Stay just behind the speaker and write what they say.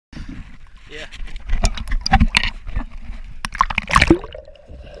Yeah.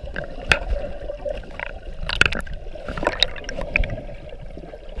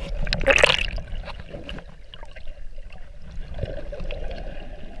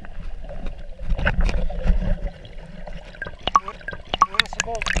 What's the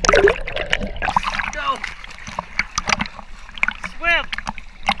ball? Go! Swim!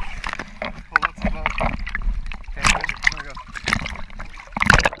 Oh, that's the ball. Okay, there we go.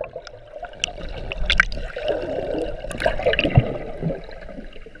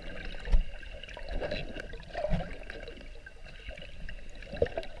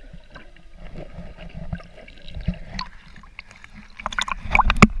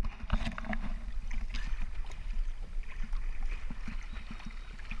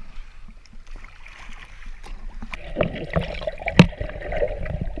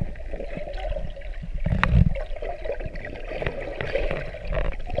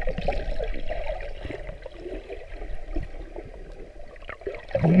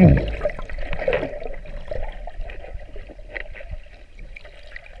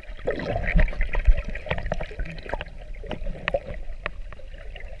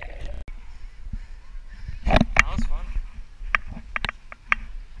 That was fun.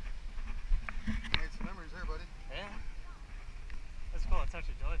 Made some memories there, buddy. Yeah. That's cool. It's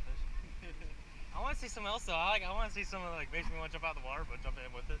actually jellyfish. I want to see something else though. I want to see something that like makes me want to jump out of the water, but jump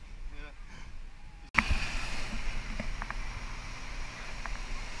in with it. Yeah.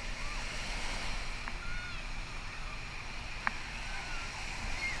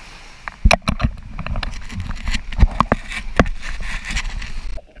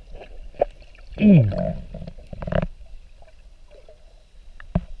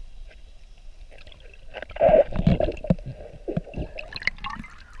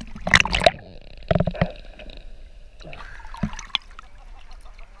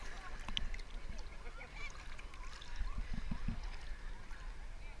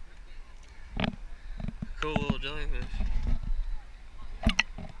 Cool little jellyfish.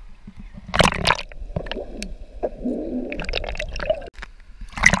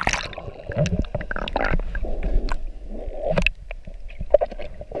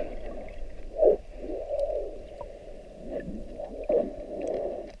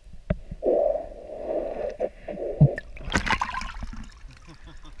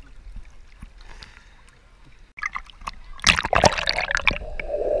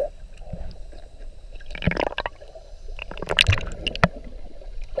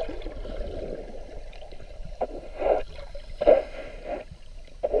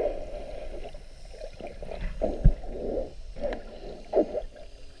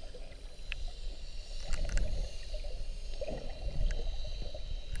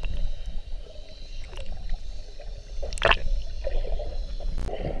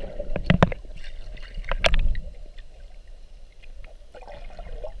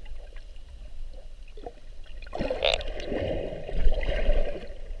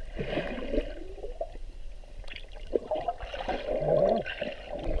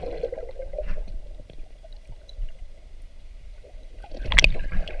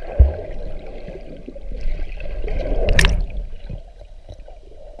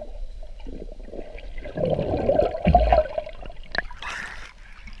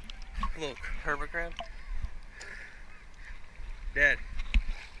 Look, hermit crab. Dead.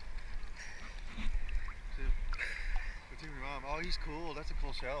 Go to your mom. Oh, he's cool. That's a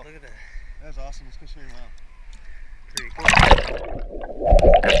cool shell. Look at that. That's awesome. Let's go show your mom. Pretty cool.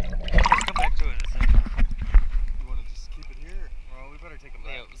 Let's come back to it in a second. You want to just keep it here? Well, we better take him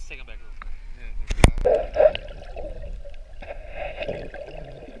back. Yeah, let's take him back real quick. Yeah,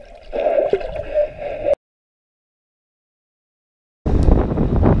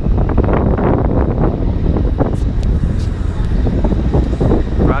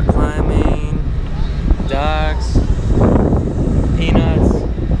 Rock climbing, dogs, peanuts,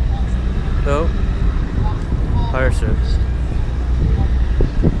 boat, fire service.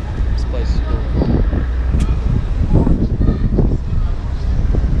 This place is cool.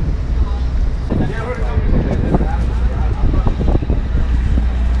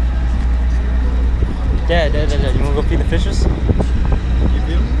 Dad, you wanna go feed the fishes? You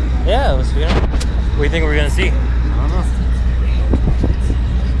feel them? Yeah, let's feed them. What do you think we're gonna see? I don't know.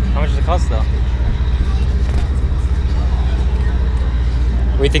 How much does it cost though?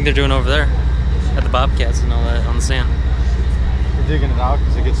 What do you think they're doing over there? At the bobcats and all that on the sand. We're digging it out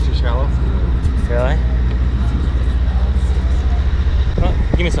because it gets too shallow. Really? Oh,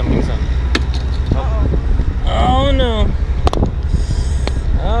 give me some, give me some. Oh no.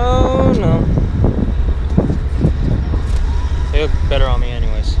 Oh no. They look better on me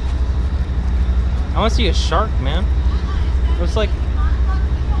anyways. I want to see a shark, man. Looks like.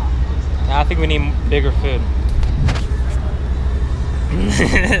 I think we need bigger food.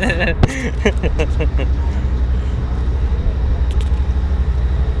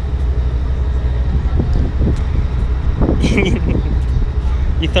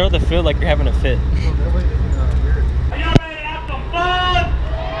 You throw the food like you're having a fit. Are y'all ready to have some fun?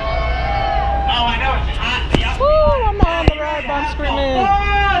 Oh, I know it's hot. Woo, I'm on the ride, I'm screaming.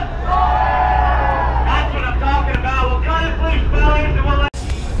 That's what I'm talking about. Well, cut it, please, fellas, and we'll let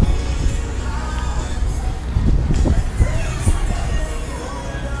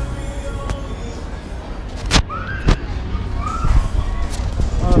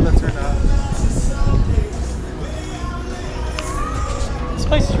Oh, that turned out. This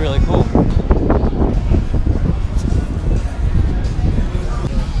place is really cool.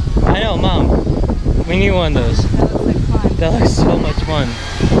 I know, Mom. We need one of those. That looks so much fun.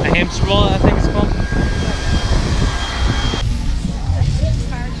 A hamster ball, I think it's called.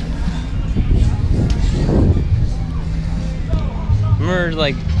 Remember,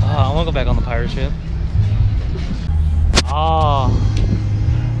 like, I want to go back on the pirate ship. Oh,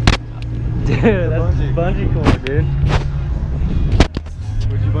 dude, that's bungee cord, dude.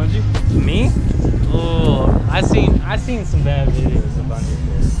 Would you bungee? Me? Oh, I seen some bad videos of bungee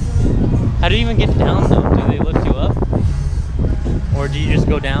cord. How do you even get down though? Do they lift you up, or do you just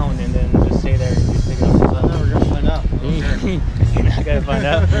go down and then just stay there and just take it off yourself? No, we're gonna find out. You're not gonna find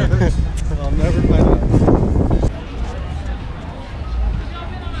out. I'll never find out.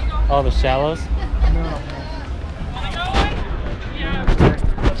 Oh, the shallows. No.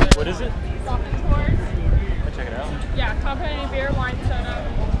 What is it? Walking tours. I'll check it out. Yeah, complimentary beer, wine, soda.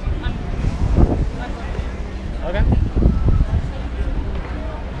 Okay.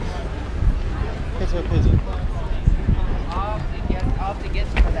 That's what puts it. I'll have to get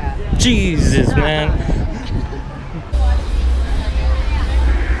for that. Jesus, man.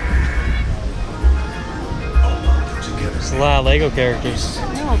 There's a lot of Lego characters.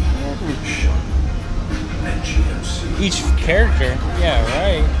 Each character? Yeah,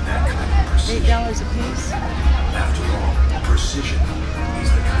 right. $8 a piece. After all, precision is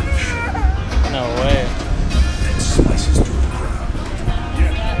the kind of sugar No way. that slices through the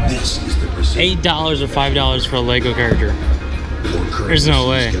crowd. This is the precision. $8 or $5 for a Lego character. More There's no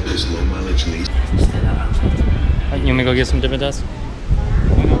way. Get this low mileage lease. You want me to go get some Dippin' Dots?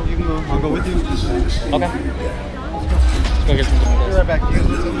 You know, you can go. I'll go with you. Okay. Let's go get some Dippin' Be Dots. right back. You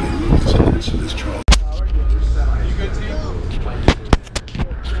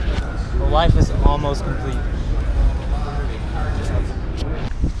Well, life is almost complete.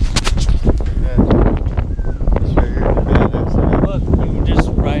 Just right here in the bed next to it. Look, you can just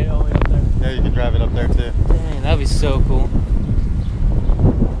ride all the way up there. Yeah, you can drive it up there too. Dang, that'd be so cool.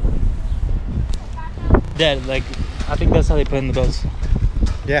 Dad, like, I think that's how they put in the boats.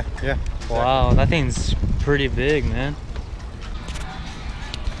 Yeah, yeah. Wow, that thing's pretty big, man.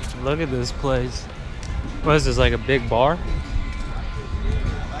 Look at this place. What is this, like a big bar?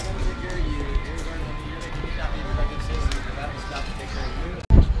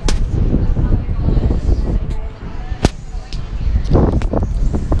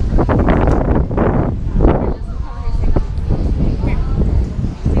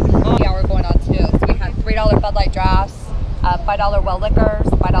 Yeah, we're going on too. So we had $3 Bud Light drafts, $5 well liquors,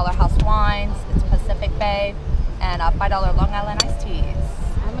 $5 house wines, it's Pacific Bay, and $5 Long Island iced teas.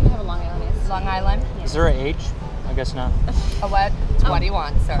 I'm gonna have a Long Island iced tea. Long Island. Is there an age? I guess not. A what?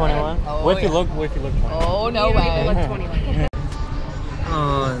 21, sir. 21? Oh, What if you yeah. look 21? Oh, no You don't even way. look 21.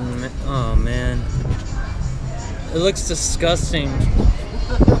 Oh man. It looks disgusting.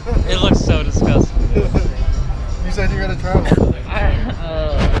 It looks so disgusting. You said you're gonna travel.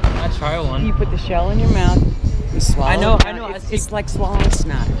 I try one. You put the shell in your mouth. You swallow. I know, it I down. know, It's like swallowing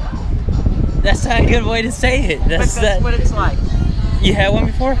snot. That's not a good way to say it. That's what it's like. You had one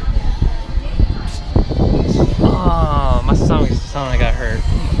before? Oh, my stomach's sounding like I got hurt.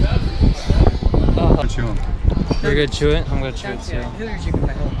 Oh. Chew 'em. You're gonna chew it? I'm gonna chew it too. Hooters, you can put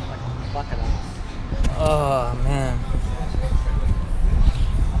like a bucket of. Oh man.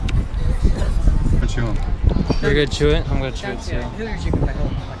 Chew 'em. You're gonna chew it? I'm gonna chew it too. Hooters, you can put like a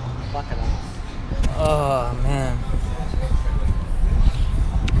bucket of. Oh man.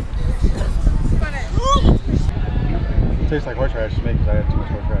 Tastes like horseradish to me because I had too much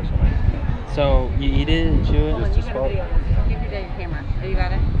horseradish on my. So you eat it and chew it? Just a spot. Give your dad your camera. Oh, you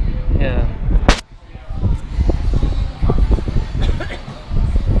got it? Yeah.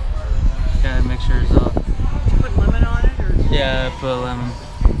 Gotta make sure it's off. Did you put lemon on it or? Yeah, I put a lemon.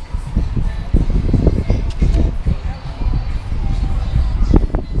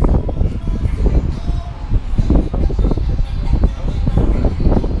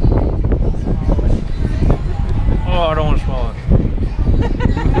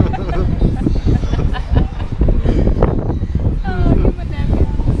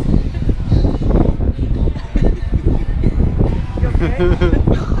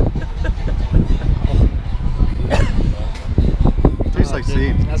 Tastes like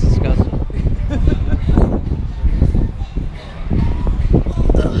seed. That's disgusting.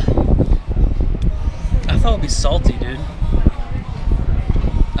 I thought it'd be salty, dude.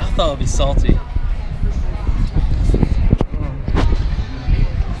 I thought it'd be salty.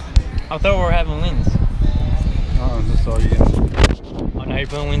 I thought we were having wings. Oh, that's all you get. Oh, now you're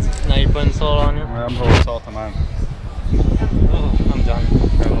putting wings. Now you're putting salt on it. I'm putting salt on mine. Oh, I'm done.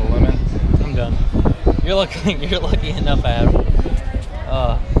 Got a little lemon. I'm done. You're lucky. You're lucky enough I have.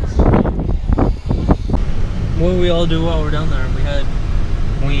 What did we all do while we're down there? We had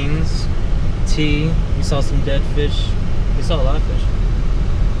wings, tea. We saw some dead fish. We saw a lot of fish.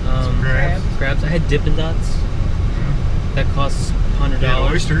 Crabs. I had Dippin' Dots. That costs $100. Yeah,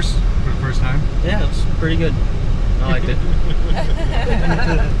 oysters for the first time. Yeah, it was pretty good. I liked it.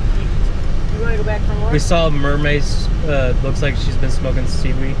 You want to go back for more? We saw mermaids. Looks like she's been smoking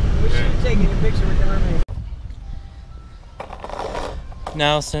seaweed. We should have taken a picture with the mermaid.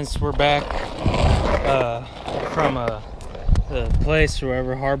 Now, since we're back from the place or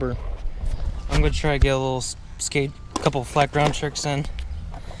wherever harbor, I'm gonna try to get a little couple flat ground tricks in.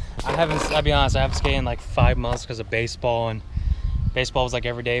 I'll be honest, I haven't skated in like 5 months because of baseball, and baseball was like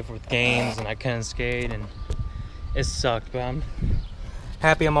every day with games, and I couldn't skate, and it sucked. But I'm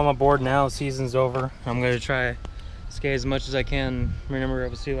happy I'm on my board now. Season's over. I'm gonna try skate as much as I can. Remember,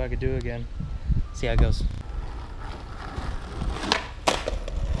 we'll see what I could do again. See how it goes.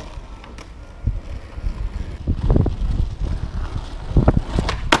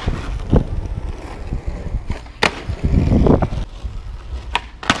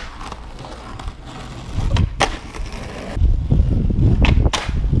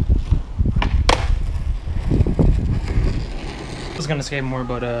 I was gonna skate more,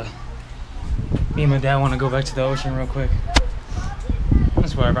 but me and my dad want to go back to the ocean real quick.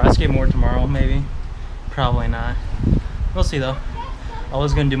 That's whatever. I skate more tomorrow, maybe. Probably not. We'll see though. I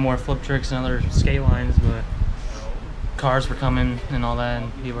was gonna do more flip tricks and other skate lines, but cars were coming and all that,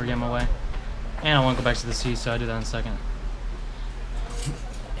 and people were getting my way. And I want to go back to the sea, so I'll do that in a second.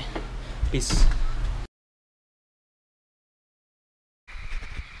 Peace.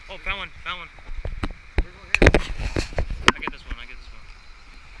 Oh, found one. Found one. I get this one.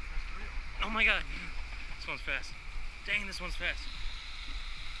 Oh my god. This one's fast. Dang, this one's fast.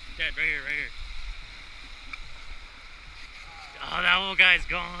 Dad, right here, right here. Oh, that little guy's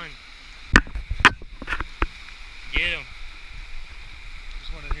gone. Get him.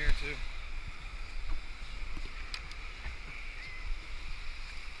 There's one in here too.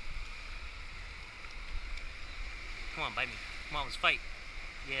 Come on, bite me. Come on, let's fight.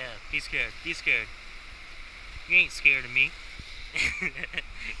 Yeah, be scared. Be scared. You ain't scared of me.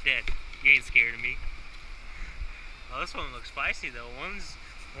 Dad, you ain't scared of me. Oh, this one looks spicy though. One's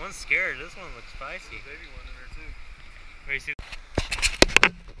scared. This one looks spicy. There's a baby one in there too. Where you see?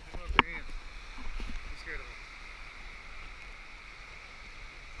 Pick him up with your hand. Be scared of him.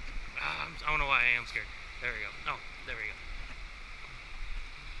 I don't know why I am scared. There we go. Oh, there we go.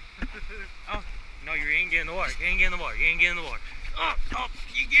 Oh, no, you ain't getting in the water. You ain't getting in the water. You ain't getting in the water. Oh,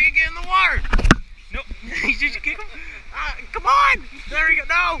 you ain't getting in the water. Nope. Did you kick him? Come on. There we go.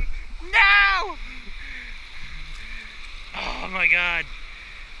 No. No. Oh my god.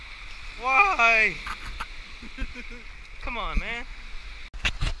 Why? Come on, man.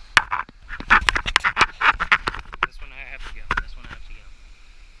 This one I have to go. This one I have to go.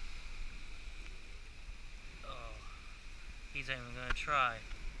 Oh. He's not even gonna try.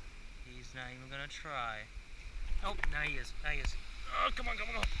 He's not even gonna try. Oh, now he is. Now he is. Oh, come on, come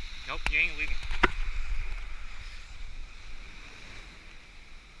on, come on. Nope, you ain't leaving.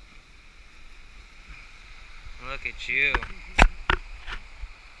 Look at you.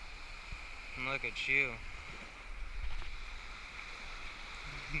 Look at you.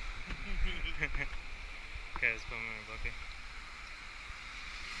 Okay, let's put him in a bucket.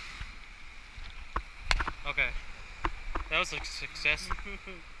 Okay. That was a success.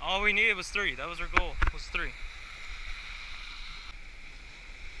 All we needed was 3. That was our goal. Was 3.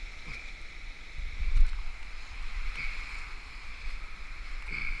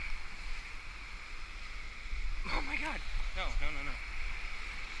 Oh my god. No, no, no, no.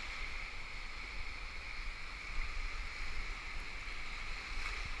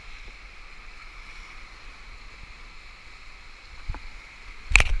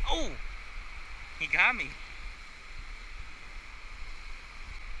 Oh! He got me.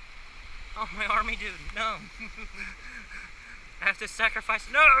 Oh, my army dude, no. I have to sacrifice.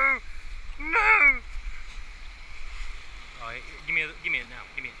 No! No! Oh, give me it now.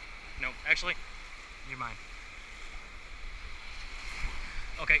 Give me it. No, actually, you're mine.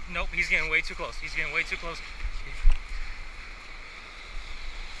 Okay, nope, he's getting way too close. He's getting way too close.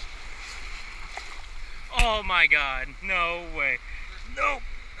 Oh my god, no way. Nope.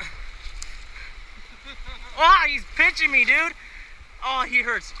 Oh, he's pinching me, dude. Oh, he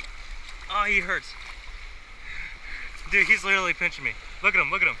hurts. Oh, he hurts. Dude, he's literally pinching me. Look at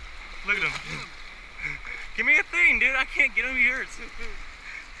him, look at him. Look at him. Give me a thing, dude. I can't get him, he hurts.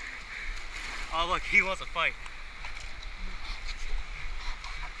 Oh, look, he wants to fight.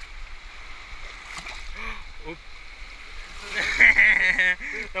 Oop.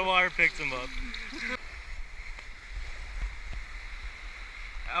 The water picked him up.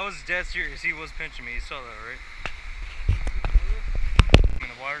 I was dead serious. He was pinching me. You saw that, right? I'm in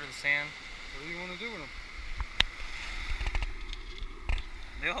the water to the sand. What do you want to do with them?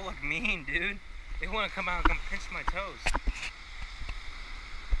 They all look mean, dude. They want to come out and come pinch my toes.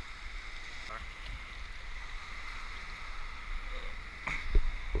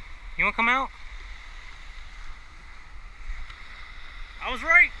 You want to come out? I was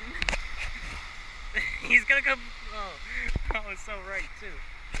right. He's gonna come. Oh, I was so right too.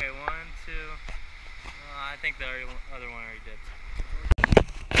 Okay, 1, 2. I think the other one already did.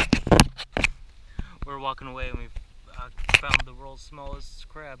 We're walking away and we found the world's smallest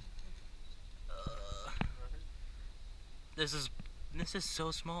crab. This is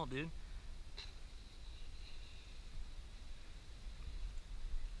so small, dude.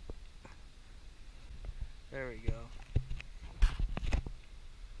 There we go.